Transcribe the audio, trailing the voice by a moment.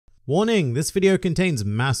Warning, this video contains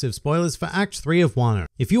massive spoilers for Act 3 of Wano.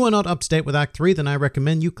 If you are not up to date with Act 3, then I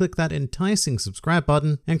recommend you click that enticing subscribe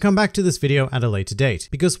button and come back to this video at a later date,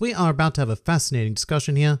 because we are about to have a fascinating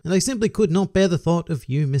discussion here, and I simply could not bear the thought of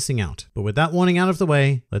you missing out. But with that warning out of the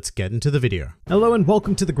way, let's get into the video. Hello and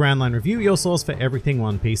welcome to the GrandLineReview, your source for everything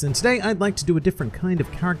One Piece, and today I'd like to do a different kind of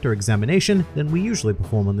character examination than we usually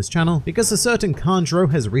perform on this channel, because a certain Kanjuro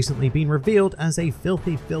has recently been revealed as a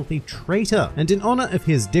filthy traitor, and in honor of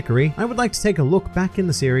his dickery, I would like to take a look back in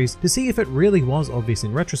the series to see if it really was obvious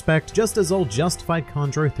in retrospect, just as all justified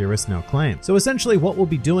Kanjuro theorists now claim. So essentially what we'll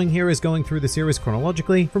be doing here is going through the series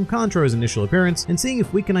chronologically from Kanjuro's initial appearance and seeing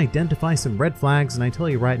if we can identify some red flags, and I tell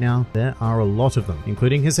you right now, there are a lot of them,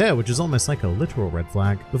 including his hair, which is almost like a literal red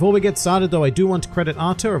flag. Before we get started though, I do want to credit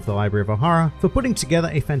Arthur of the Library of Ohara for putting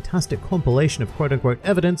together a fantastic compilation of quote-unquote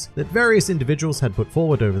evidence that various individuals had put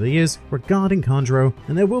forward over the years regarding Kanjuro,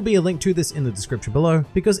 and there will be a link to this in the description below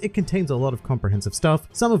because it contains a lot of comprehensive stuff,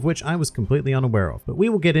 some of which I was completely unaware of, but we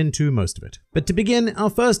will get into most of it. But to begin, our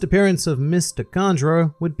first appearance of Mr.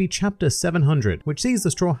 Kanjuro would be chapter 700, which sees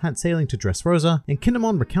the Straw Hat sailing to Dressrosa and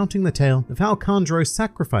Kinemon recounting the tale of how Kanjuro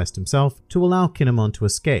sacrificed himself to allow Kinemon to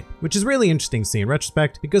escape, which is really interesting to see in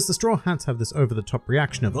retrospect because the Straw Hats have this over-the-top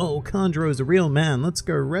reaction of, oh, Kanjuro is a real man, let's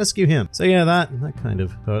go rescue him. So yeah, that kind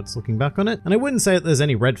of hurts looking back on it. And I wouldn't say that there's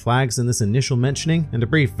any red flags in this initial mentioning and a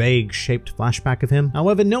brief vague shaped flashback of him.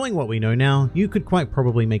 However, knowing what we know now, you could quite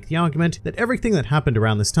probably make the argument that everything that happened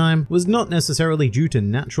around this time was not necessarily due to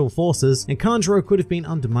natural forces, and Kanjuro could have been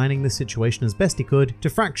undermining the situation as best he could to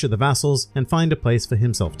fracture the vassals and find a place for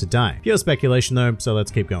himself to die. Pure speculation though, so let's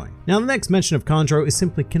keep going. Now the next mention of Kanjuro is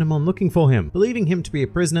simply Kinemon looking for him, believing him to be a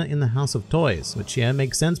prisoner in the House of Toys, which yeah,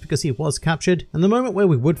 makes sense because he was captured, and the moment where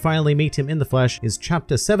we would finally meet him in the flesh is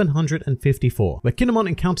chapter 754, where Kinemon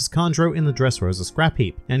encounters Kanjuro in the Dressrosa scrap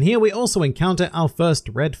heap. And here we also encounter our first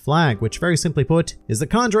red flag, which very simply put is that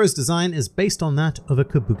Kanjuro's design is based on that of a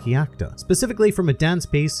kabuki actor, specifically from a dance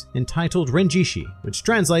piece entitled Renjishi, which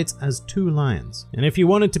translates as two lions. And if you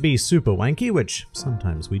wanted to be super wanky, which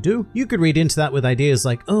sometimes we do, you could read into that with ideas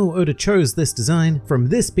like, oh, Oda chose this design from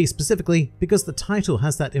this piece specifically because the title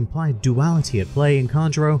has that implied duality at play in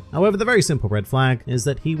Kanjuro. However, the very simple red flag is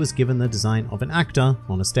that he was given the design of an actor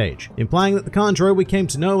on a stage, implying that the Kanjuro we came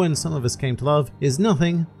to know and some of us came to love is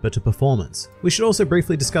nothing but a performance. We should also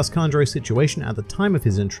briefly discuss Kanjuro's situation at the time of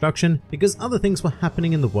his introduction, because other things were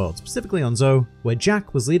happening in the world, specifically on Zou, where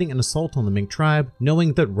Jack was leading an assault on the Mink tribe,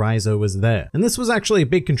 knowing that Raizo was there. And this was actually a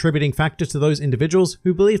big contributing factor to those individuals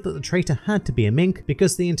who believed that the traitor had to be a Mink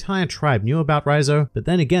because the entire tribe knew about Raizo, but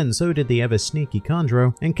then again so did the ever sneaky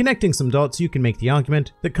Kanjuro, and connecting some dots you can make the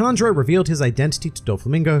argument that Kanjuro revealed his identity to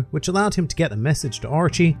Doflamingo, which allowed him to get a message to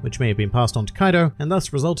Orochi, which may have been passed on to Kaido, and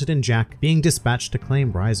thus resulted in Jack being dispatched to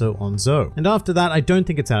claim Raizo on Zou. And after that, I don't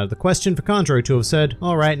think it's out of the question for Kanjuro to have said,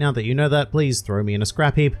 alright, now that you know that, please throw me in a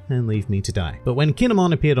scrap heap and leave me to die. But when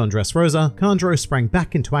Kinemon appeared on Dressrosa, Kanjuro sprang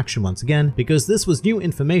back into action once again because this was new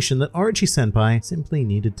information that Orochi-senpai simply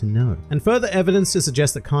needed to know. And further evidence to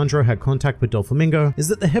suggest that Kanjuro had contact with Doflamingo is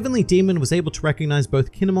that the Heavenly Demon was able to recognize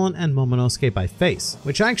both Kinemon and Momonosuke by face,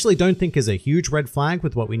 which I actually don't think is a huge red flag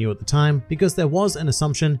with what we knew at the time, because there was an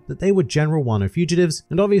assumption that they were General Wano fugitives,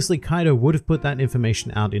 and obviously Kaido would have put that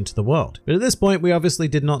information out into the world. But at this point, we obviously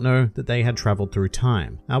did not know that they had traveled through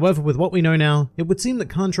time. However, with what we know now, it would seem that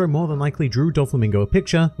Kanjuro more than likely drew Doflamingo a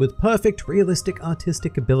picture with perfect, realistic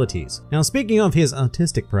artistic abilities. Now, speaking of his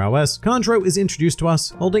artistic prowess, Kanjuro is introduced to us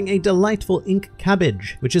holding a delightful ink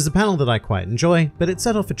cabbage, which is a panel that I quite enjoy, but it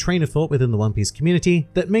set off a train of thought within the One Piece community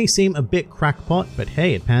that may seem a bit crackpot, but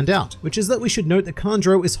hey, it panned out, which is that we should note that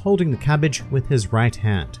Kanjuro is holding the cabbage with his right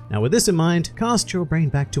hand. Now, with this in mind, cast your brain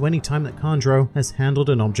back to any time that Kanjuro has handled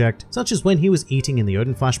an object, such as when he was eating in the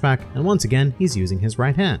Odin flashback, and once again, he's using his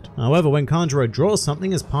right hand. However, when Kanjuro draws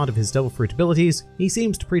something as part of his Devil Fruit abilities, he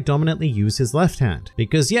seems to predominantly use his left hand.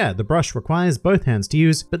 Because yeah, the brush requires both hands to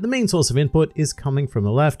use, but the main source of input is coming from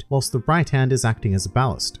the left, whilst the right hand is acting as a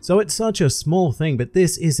ballast. So it's such a small thing, but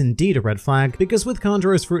this is indeed a red flag, because with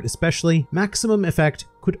Kanjuro's fruit especially, maximum effect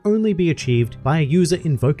could only be achieved by a user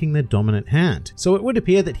invoking their dominant hand. So it would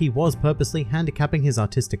appear that he was purposely handicapping his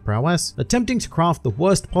artistic prowess, attempting to craft the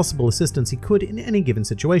worst possible assistance he could in any given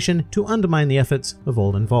situation to undermine the efforts of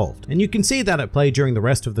all involved. And you can see that at play during the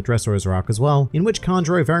rest of the Dressrosa arc as well, in which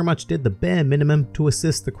Kanjuro very much did the bare minimum to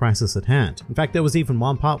assist the crisis at hand. In fact, there was even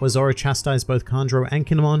one part where Zoro chastised both Kanjuro and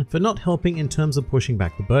Kinemon for not helping in terms of pushing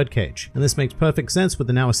back the birdcage. And this makes perfect sense with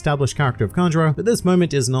the now established character of Kanjuro, but this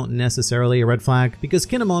moment is not necessarily a red flag, because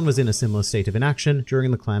Kinemon was in a similar state of inaction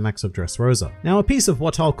during the climax of Dressrosa. Now, a piece of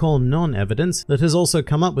what I'll call non-evidence that has also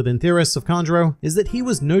come up within theorists of Kanjuro is that he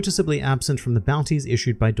was noticeably absent from the bounties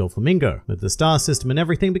issued by Doflamingo, with the star system and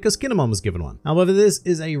everything, because Kinemon was given one. However, this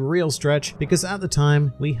is a real stretch because at the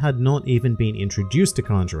time, we had not even been introduced to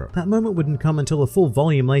Kanjuro. That moment wouldn't come until a full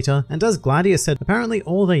volume later, and as Gladius said, apparently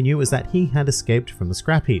all they knew was that he had escaped from the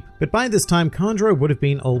scrap heap. But by this time, Kanjuro would have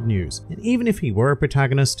been old news, and even if he were a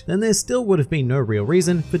protagonist, then there still would have been no real reason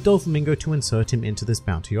for Doflamingo to insert him into this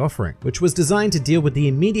bounty offering, which was designed to deal with the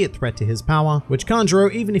immediate threat to his power, which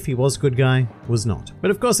Kanjuro, even if he was a good guy, was not. But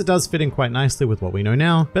of course it does fit in quite nicely with what we know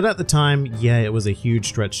now, but at the time, yeah, it was a huge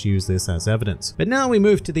stretch to use this as evidence. But now we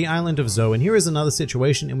move to the island of Zou, and here is another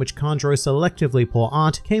situation in which Kanjuro's selectively poor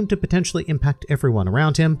art came to potentially impact everyone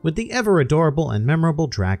around him with the ever adorable and memorable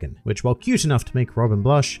dragon, which while cute enough to make Robin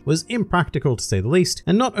blush, was impractical to say the least.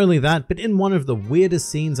 And not only that, but in one of the weirdest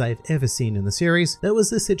scenes I've ever seen in the series, there was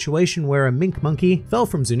this situation where a mink monkey fell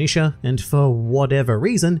from Zunisha, and for whatever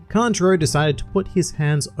reason, Kanjuro decided to put his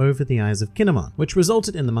hands over the eyes of Kinemon, which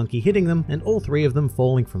resulted in the monkey hitting them and all three of them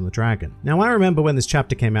falling from the dragon. Now I remember when this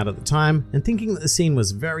chapter came out at the time and thinking that the scene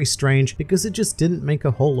was very strange because it just didn't make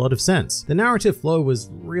a whole lot of sense. The narrative flow was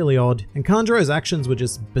really odd, and Kanjuro's actions were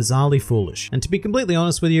just bizarrely foolish. And to be completely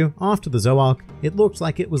honest with you, after the Zou arc, it looked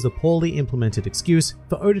like it was a poorly implemented excuse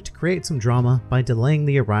for Oda to create some drama by delaying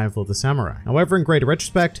the arrival of the samurai. However, in greater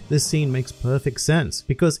retrospect, this scene makes perfect sense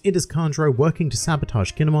because it is Kanjuro working to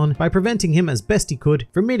sabotage Kinemon by preventing him as best he could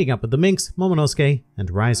from meeting up with the minks, Momonosuke, and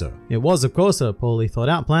Raizo. It was of course a poorly thought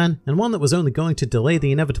out plan, and one that was only going to delay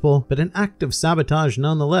the inevitable, but an act of sabotage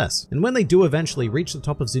nonetheless. And when they do eventually reach the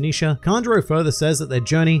top of Zunisha, Kanjuro further says that their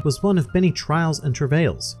journey was one of many trials and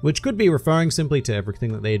travails, which could be referring simply to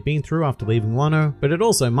everything that they had been through after leaving Wano, but it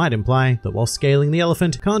also might imply that while scaling the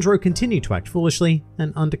elephant, Kanjuro continued to act foolishly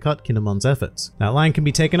and undercut Kinemon's efforts. That line can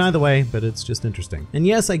be taken either way, but it's just interesting. And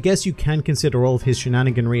yes, I guess you can consider all of his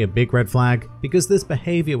shenaniganry a big red flag, because this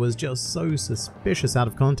behavior was just so suspicious out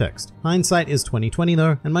of context. Hindsight is 2020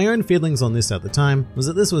 though, and my own feelings on this at the time was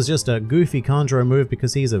that this was just a goofy Kanjuro move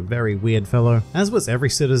because he's a very weird fellow, as was every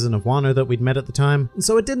citizen of Wano that we'd met at the time, and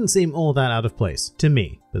so it didn't seem all that out of place, to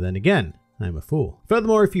me. But then again, I'm a fool.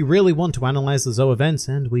 Furthermore, if you really want to analyze the Zou events,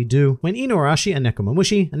 and we do, when Inuarashi and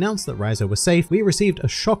Nekomamushi announced that Raizo was safe, we received a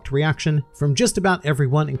shocked reaction from just about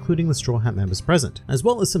everyone, including the Straw Hat members present, as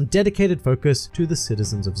well as some dedicated focus to the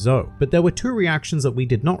citizens of Zou. But there were two reactions that we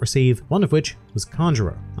did not receive, one of which was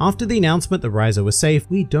Kanjuro. After the announcement that Raizo was safe,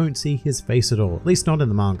 we don't see his face at all, at least not in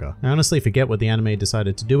the manga. I honestly forget what the anime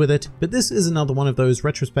decided to do with it, but this is another one of those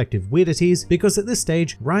retrospective weirdities, because at this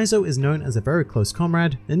stage, Raizo is known as a very close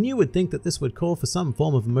comrade, and you would think that this would call for some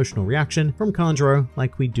form of emotional reaction from Kanjuro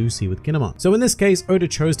like we do see with Kinemon. So in this case, Oda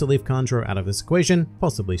chose to leave Kanjuro out of this equation,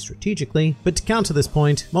 possibly strategically, but to counter this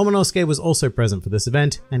point, Momonosuke was also present for this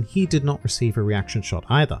event, and he did not receive a reaction shot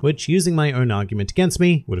either, which, using my own argument against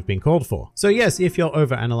me, would have been called for. So yes, if you're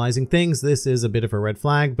over-analyzing things, this is a bit of a red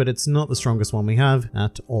flag, but it's not the strongest one we have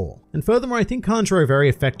at all. And furthermore, I think Kanjuro very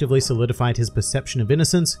effectively solidified his perception of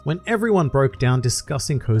innocence when everyone broke down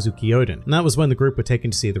discussing Kozuki Oden, and that was when the group were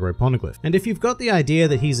taken to see the rope poneglyph. And if you've got the idea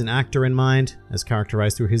that he's an actor in mind, as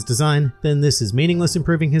characterized through his design, then this is meaningless in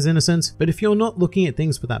proving his innocence. But if you're not looking at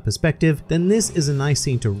things with that perspective, then this is a nice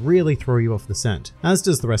scene to really throw you off the scent, as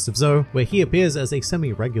does the rest of Zou, where he appears as a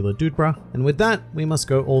semi-regular dude bruh. And with that, we must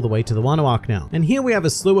go all the way to the Wano arc now. And here we have a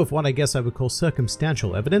slew of what I guess I would call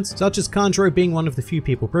circumstantial evidence, such as Kanjuro being one of the few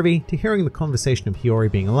people privy to hearing the conversation of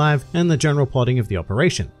Hiyori being alive and the general plotting of the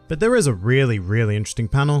operation. But there is a really interesting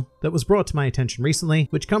panel that was brought to my attention recently,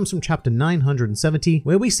 which comes from chapter 970,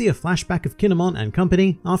 where we see a flashback of Kinemon and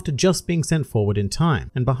company after just being sent forward in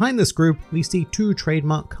time. And behind this group, we see two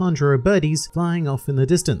trademark Kanjuro birdies flying off in the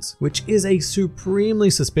distance, which is a supremely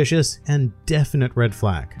suspicious and definite red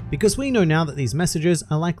flag. Because we know now that these messages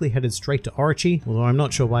are likely headed straight to Orochi, although I'm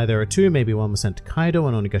not sure why there are two, maybe one was sent to Kaido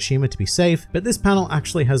and Onigashima to be safe, but this panel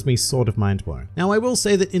actually has me sort of mind blown. Now I will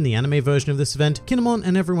say that in the anime version of this event, Kinemon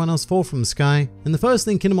and everyone else fall from the sky, and the first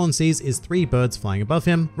thing Kinemon sees is 3 birds flying above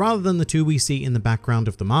him, rather than the 2 we see in the background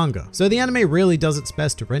of the manga. So the anime really does its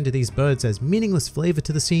best to render these birds as meaningless flavor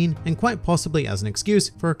to the scene, and quite possibly as an excuse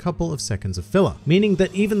for a couple of seconds of filler, meaning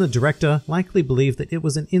that even the director likely believed that it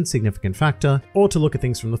was an insignificant factor, or to look at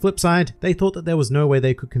things from the flip side, they thought that there was no way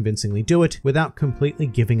they could convincingly do it without completely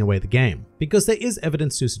giving away the game. Because there is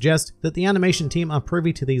evidence to suggest that the animation team are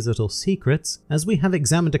privy to these little secrets, as we have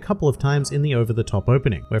examined a couple of times in the over-the-top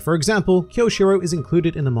opening. where for example, Kanjuro is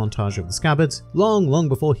included in the montage of the scabbards long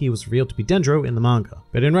before he was revealed to be Dendro in the manga.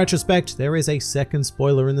 But in retrospect, there is a second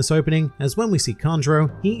spoiler in this opening, as when we see Kanjuro,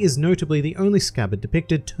 he is notably the only scabbard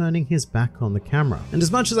depicted turning his back on the camera. And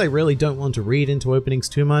as much as I really don't want to read into openings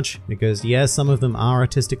too much, because yes, some of them are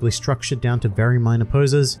artistically structured down to very minor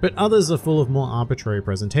poses, but others are full of more arbitrary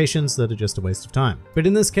presentations that are just a waste of time. But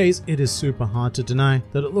in this case, it is super hard to deny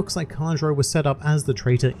that it looks like Kanjuro was set up as the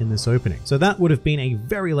traitor in this opening. So that would have been a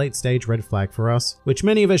very late stage red flag for us, which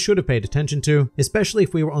many of us should have paid attention to, especially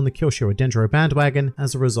if we were on the Kanjuro Dendro bandwagon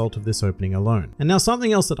as a result of this opening alone. And now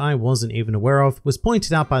something else that I wasn't even aware of was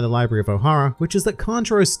pointed out by the Library of Ohara, which is that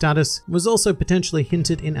Kanjuro's status was also potentially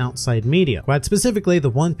hinted in outside media, quite specifically the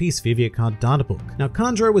One Piece Vivia card databook. Now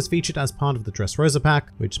Kanjuro was featured as part of the Dressrosa pack,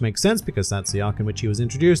 which makes sense because that's the arc in which he was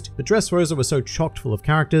introduced, but Dressrosa was so chock full of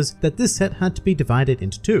characters that this set had to be divided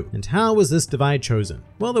into two. And how was this divide chosen?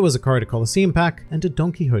 Well, there was a Corridor Coliseum pack and a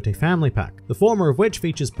Don Quixote family pack, the former of which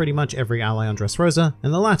features pretty much every ally on Dressrosa,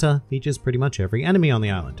 and the latter features pretty much every enemy on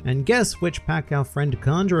the island. And guess which pack our friend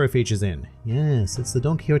Kanjuro features in? Yes, it's the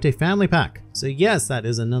Don Quixote family pack. So yes, that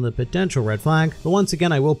is another potential red flag, but once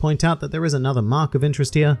again I will point out that there is another mark of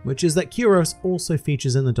interest here, which is that Kyros also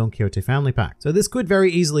features in the Don Quixote family pack. So this could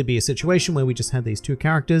very easily be a situation where we just had these two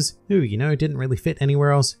characters who, you know, didn't really fit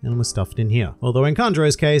anywhere else and were stuffed in here. Although in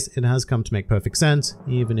Kanjuro's case, it has come to make perfect sense,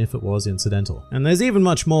 even if it was incidental. And there's even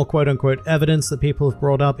much more quote-unquote evidence that people have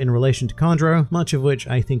brought up in relation to Kanjuro, much of which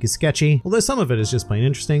I think is sketchy, although some of it is just plain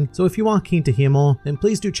interesting. So if you are keen to hear more, then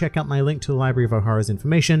please do check out my link to the Library of Ohara's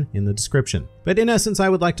information in the description. But in essence, I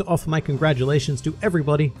would like to offer my congratulations to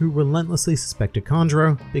everybody who relentlessly suspected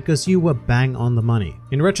Kanjuro, because you were bang on the money.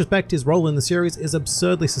 In retrospect, his role in the series is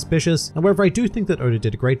absurdly suspicious, however I do think that Oda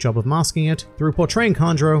did a great job of masking it through portraying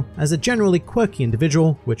Kanjuro as a generally quirky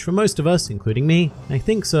individual, which for most of us, including me, I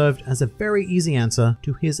think served as a very easy answer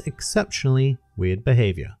to his exceptionally weird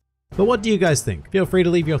behavior. But what do you guys think? Feel free to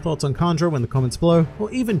leave your thoughts on Kanjuro in the comments below, or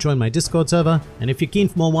even join my Discord server. And if you're keen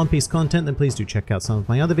for more One Piece content, then please do check out some of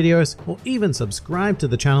my other videos, or even subscribe to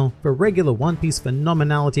the channel for regular One Piece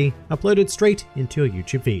phenomenality uploaded straight into your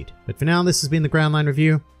YouTube feed. But for now, this has been the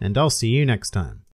GrandLineReview, and I'll see you next time.